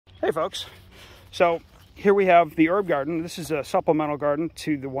Hey folks, so here we have the herb garden. This is a supplemental garden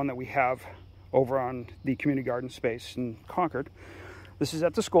to the one that we have over on the community garden space in Concord. This is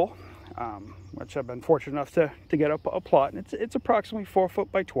at the school, which I've been fortunate enough to get up a plot. It's approximately 4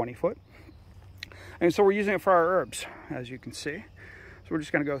 foot by 20 foot. And so we're using it for our herbs, as you can see. So we're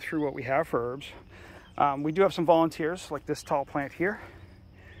just gonna go through what we have for herbs. We do have some volunteers, like this tall plant here,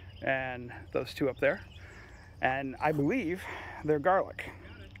 and those two up there. And I believe they're garlic,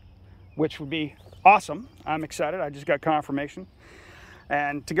 which would be awesome. I'm excited. I just got confirmation.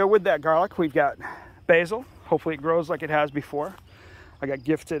 And to go with that garlic, we've got basil. Hopefully it grows like it has before. I got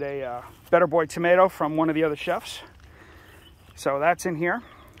gifted a Better Boy tomato from one of the other chefs. So that's in here.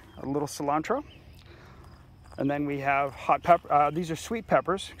 A little cilantro. And then we have hot pepper. These are sweet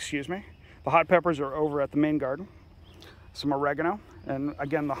peppers, excuse me. The hot peppers are over at the main garden. Some oregano. And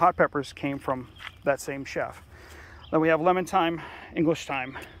again, the hot peppers came from that same chef. Then we have lemon thyme, English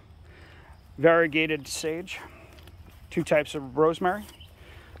thyme, variegated sage, 2 types of rosemary,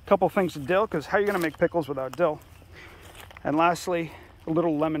 a couple things of dill, because how are you going to make pickles without dill? And lastly, a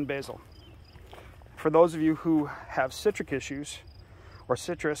little lemon basil. For those of you who have citric issues or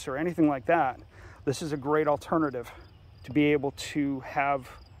citrus or anything like that, this is a great alternative to be able to have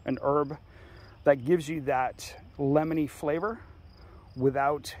an herb that gives you that lemony flavor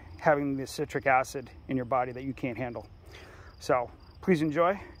without having the citric acid in your body that you can't handle. So please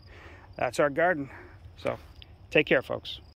enjoy. That's our garden. So take care, folks.